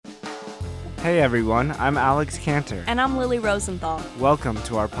Hey everyone, I'm Alex Cantor. And I'm Lily Rosenthal. Welcome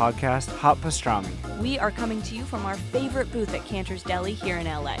to our podcast, Hot Pastrami. We are coming to you from our favorite booth at Cantor's Deli here in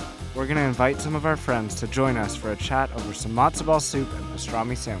LA. We're going to invite some of our friends to join us for a chat over some matzo ball soup and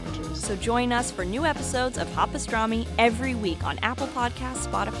pastrami sandwiches. So join us for new episodes of Hot Pastrami every week on Apple Podcasts,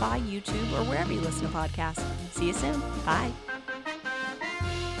 Spotify, YouTube, or wherever you listen to podcasts. See you soon. Bye.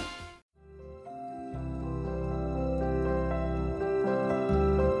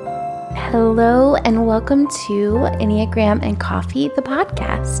 Hello and welcome to Enneagram and Coffee, the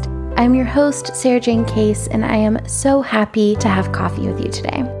podcast. I'm your host, Sarah Jane Case, and I am so happy to have coffee with you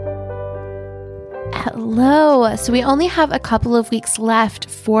today. Hello. So we only have a couple of weeks left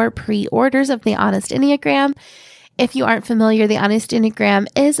for pre-orders of The Honest Enneagram. If you aren't familiar, The Honest Enneagram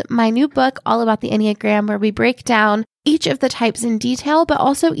is my new book all about the Enneagram, where we break down each of the types in detail, but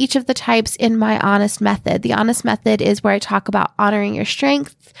also each of the types in my honest method. The honest method is where I talk about honoring your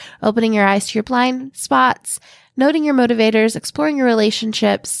strengths, opening your eyes to your blind spots, noting your motivators, exploring your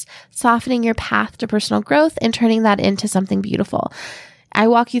relationships, softening your path to personal growth, and turning that into something beautiful. I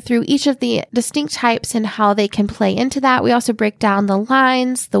walk you through each of the distinct types and how they can play into that. We also break down the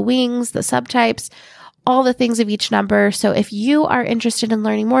lines, the wings, the subtypes, all the things of each number. So if you are interested in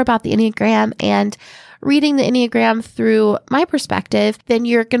learning more about the Enneagram and reading the Enneagram through my perspective, then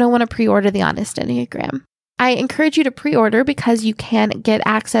you're going to want to pre-order The Honest Enneagram. I encourage you to pre-order because you can get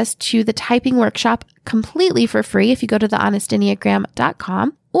access to the typing workshop completely for free if you go to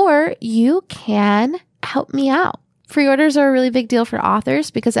thehonestenneagram.com, or you can help me out. Pre-orders are a really big deal for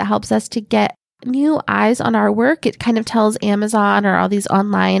authors because it helps us to get new eyes on our work. It kind of tells Amazon or all these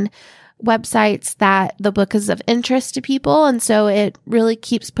online websites that the book is of interest to people, and so it really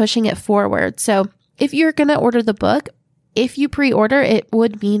keeps pushing it forward. So if you're going to order the book, if you pre-order, it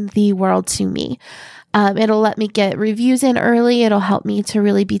would mean the world to me. It'll let me get reviews in early. It'll help me to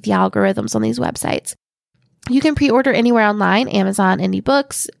really beat the algorithms on these websites. You can pre-order anywhere online, Amazon, Indie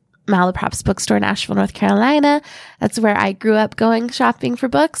Books, Malaprops Bookstore, Nashville, North Carolina. That's where I grew up going shopping for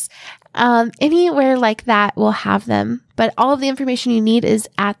books. Anywhere like that will have them, but all of the information you need is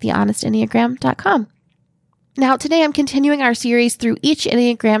at thehonestenneagram.com. Now, today I'm continuing our series through each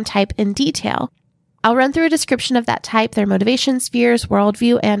Enneagram type in detail. I'll run through a description of that type, their motivations, fears,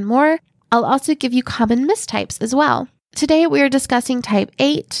 worldview, and more. I'll also give you common mistypes as well. Today we are discussing type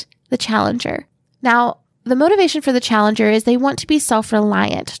 8, the challenger. Now, the motivation for the challenger is they want to be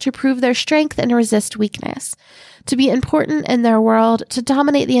self-reliant, to prove their strength and resist weakness, to be important in their world, to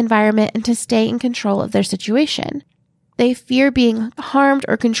dominate the environment, and to stay in control of their situation. They fear being harmed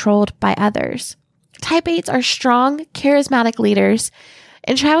or controlled by others. Type 8s are strong, charismatic leaders.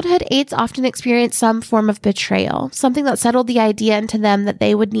 In childhood, 8s often experience some form of betrayal, something that settled the idea into them that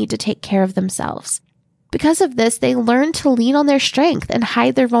they would need to take care of themselves. Because of this, they learn to lean on their strength and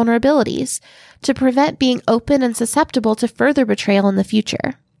hide their vulnerabilities to prevent being open and susceptible to further betrayal in the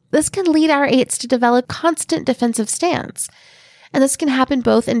future. This can lead our 8s to develop constant defensive stance. And this can happen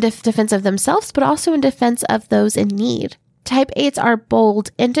both in defense of themselves, but also in defense of those in need. Type 8s are bold,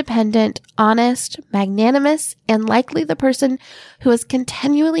 independent, honest, magnanimous, and likely the person who has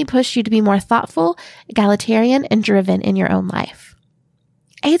continually pushed you to be more thoughtful, egalitarian, and driven in your own life.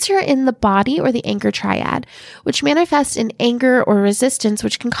 8s are in the body or the anger triad, which manifests in anger or resistance,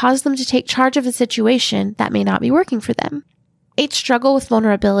 which can cause them to take charge of a situation that may not be working for them. 8s struggle with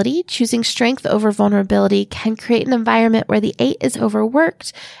vulnerability. Choosing strength over vulnerability can create an environment where the 8 is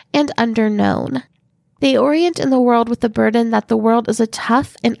overworked and underknown. They orient in the world with the burden that the world is a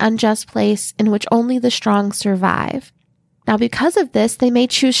tough and unjust place in which only the strong survive. Now, because of this, they may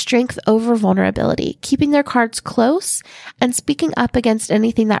choose strength over vulnerability, keeping their cards close and speaking up against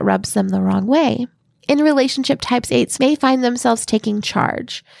anything that rubs them the wrong way. In relationship, types 8s may find themselves taking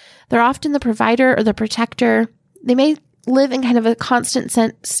charge. They're often the provider or the protector. They may live in kind of a constant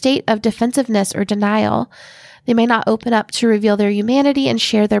state of defensiveness or denial. They may not open up to reveal their humanity and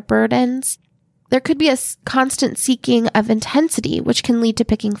share their burdens. There could be a constant seeking of intensity, which can lead to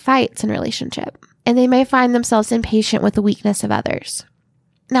picking fights in relationship. And they may find themselves impatient with the weakness of others.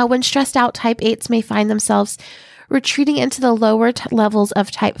 Now, when stressed out, type 8s may find themselves retreating into the lower levels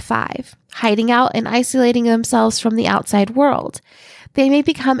of type 5, hiding out and isolating themselves from the outside world. They may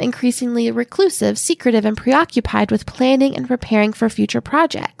become increasingly reclusive, secretive, and preoccupied with planning and preparing for future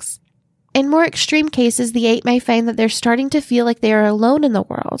projects. In more extreme cases, the 8 may find that they're starting to feel like they are alone in the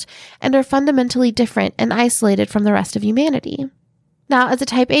world and are fundamentally different and isolated from the rest of humanity. Now, as a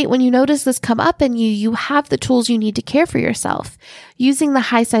type 8, when you notice this come up in you, you have the tools you need to care for yourself. Using the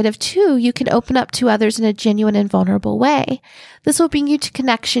high side of 2, you can open up to others in a genuine and vulnerable way. This will bring you to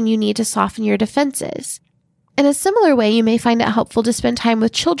connection you need to soften your defenses. In a similar way, you may find it helpful to spend time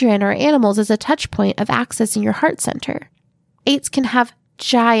with children or animals as a touch point of accessing your heart center. 8s can have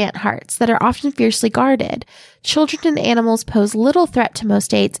giant hearts that are often fiercely guarded. Children and animals pose little threat to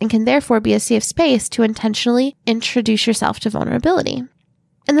most 8s and can therefore be a safe space to intentionally introduce yourself to vulnerability.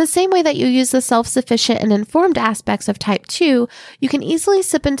 In the same way that you use the self-sufficient and informed aspects of type 2, you can easily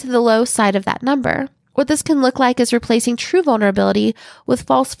slip into the low side of that number. What this can look like is replacing true vulnerability with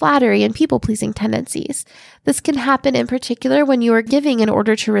false flattery and people-pleasing tendencies. This can happen in particular when you are giving in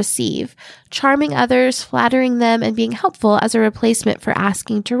order to receive, charming others, flattering them, and being helpful as a replacement for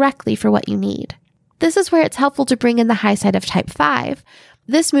asking directly for what you need. This is where it's helpful to bring in the high side of type 5.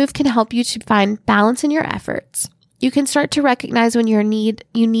 This move can help you to find balance in your efforts. You can start to recognize when you need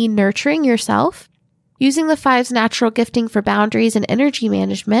nurturing yourself. Using the 5's natural gifting for boundaries and energy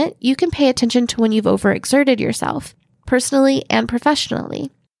management, you can pay attention to when you've overexerted yourself, personally and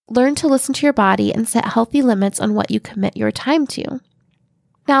professionally. Learn to listen to your body and set healthy limits on what you commit your time to.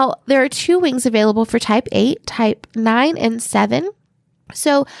 Now, there are 2 wings available for type 8, type 9 and 7.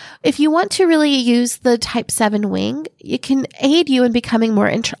 So if you want to really use the type 7 wing, it can aid you in becoming more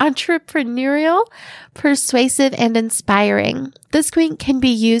entrepreneurial, persuasive, and inspiring. This wing can be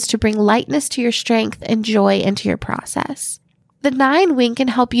used to bring lightness to your strength and joy into your process. The 9 wing can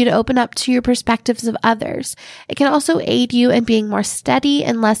help you to open up to your perspectives of others. It can also aid you in being more steady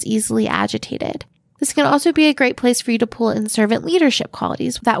and less easily agitated. This can also be a great place for you to pull in servant leadership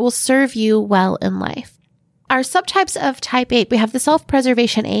qualities that will serve you well in life. Our subtypes of type 8, we have the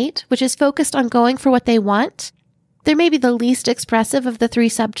self-preservation 8, which is focused on going for what they want. They may be the least expressive of the 3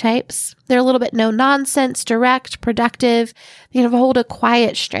 subtypes. They're a little bit no-nonsense, direct, productive. They can hold a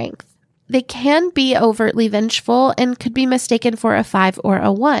quiet strength. They can be overtly vengeful and could be mistaken for a 5 or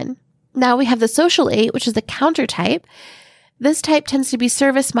a 1. Now we have the social 8, which is the counter type. This type tends to be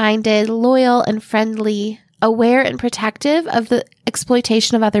service-minded, loyal, and friendly, aware and protective of the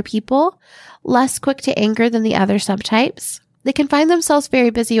exploitation of other people, less quick to anger than the other subtypes. They can find themselves very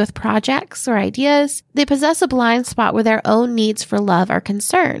busy with projects or ideas. They possess a blind spot where their own needs for love are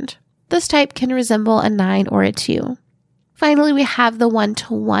concerned. This type can resemble a 9 or a 2. Finally, we have the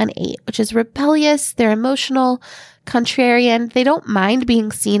 1-1 8, which is rebellious. They're emotional, contrarian. They don't mind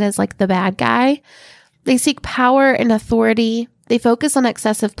being seen as like the bad guy. They seek power and authority. They focus on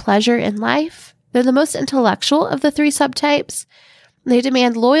excessive pleasure in life. They're the most intellectual of the 3 subtypes. They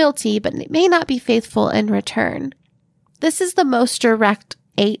demand loyalty, but may not be faithful in return. This is the most direct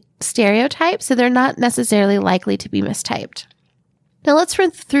 8 stereotype, so they're not necessarily likely to be mistyped. Now let's run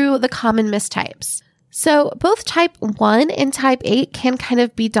through the common mistypes. So both type 1 and type 8 can kind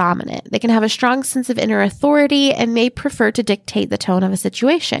of be dominant. They can have a strong sense of inner authority and may prefer to dictate the tone of a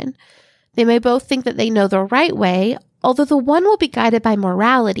situation. They may both think that they know the right way, although the 1 will be guided by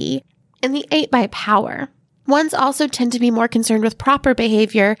morality and the 8 by power. 1s also tend to be more concerned with proper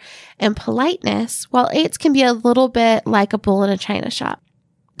behavior and politeness, while 8s can be a little bit like a bull in a china shop.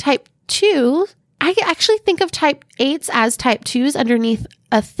 Type 2, I actually think of type 8s as type 2s underneath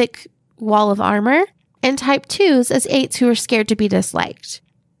a thick wall of armor, and type 2s as 8s who are scared to be disliked.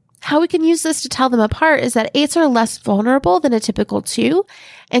 How we can use this to tell them apart is that 8s are less vulnerable than a typical 2,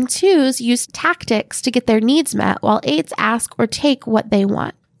 and 2s use tactics to get their needs met, while 8s ask or take what they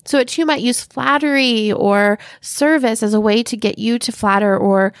want. So a 2 might use flattery or service as a way to get you to flatter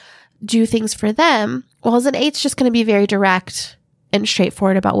or do things for them, while an 8's just going to be very direct and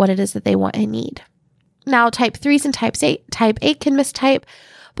straightforward about what it is that they want and need. Now, type 3s and type 8 can mistype.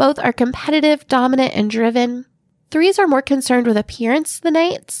 Both are competitive, dominant, and driven. 3s are more concerned with appearance than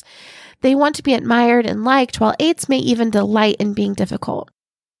 8s. They want to be admired and liked, while 8s may even delight in being difficult.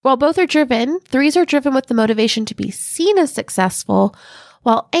 While both are driven, 3s are driven with the motivation to be seen as successful,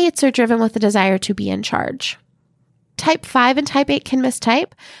 while 8s are driven with the desire to be in charge. Type 5 and type 8 can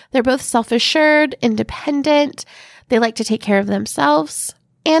mistype. They're both self-assured, independent. They like to take care of themselves,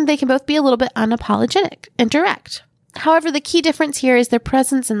 and they can both be a little bit unapologetic and direct. However, the key difference here is their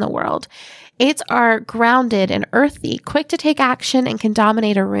presence in the world. 8s are grounded and earthy, quick to take action, and can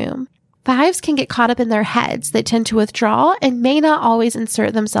dominate a room. 5s can get caught up in their heads. They tend to withdraw and may not always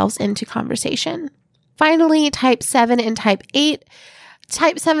insert themselves into conversation. Finally, type 7 and type 8.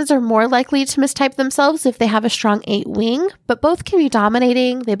 Type 7s are more likely to mistype themselves if they have a strong 8 wing, but both can be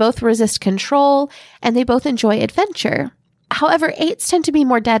dominating, they both resist control, and they both enjoy adventure. However, 8s tend to be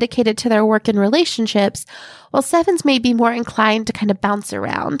more dedicated to their work and relationships, while 7s may be more inclined to kind of bounce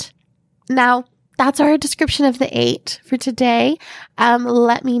around. Now, that's our description of the 8 for today.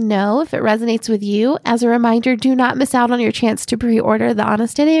 Let me know if it resonates with you. As a reminder, do not miss out on your chance to pre-order the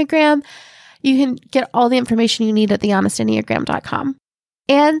Honest Enneagram. You can get all the information you need at thehonesteneagram.com.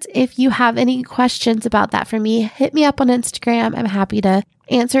 And if you have any questions about that for me, hit me up on Instagram. I'm happy to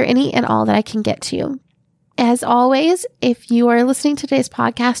answer any and all that I can get to. As always, if you are listening to today's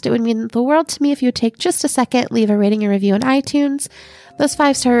podcast, it would mean the world to me if you would take just a second, leave a rating and review on iTunes. Those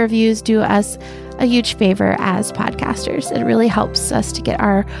 5-star reviews do us a huge favor as podcasters. It really helps us to get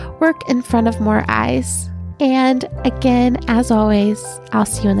our work in front of more eyes. And again, as always, I'll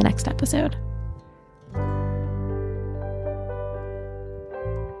see you in the next episode.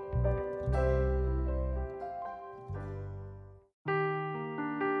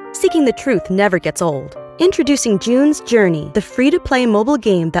 Seeking the truth never gets old. Introducing June's Journey, the free-to-play mobile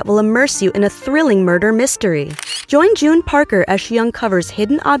game that will immerse you in a thrilling murder mystery. Join June Parker as she uncovers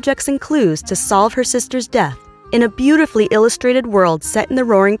hidden objects and clues to solve her sister's death in a beautifully illustrated world set in the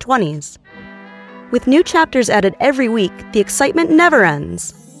Roaring '20s. With new chapters added every week, the excitement never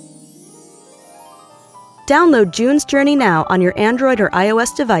ends. Download June's Journey now on your Android or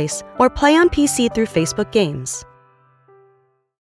iOS device, or play on PC through Facebook Games.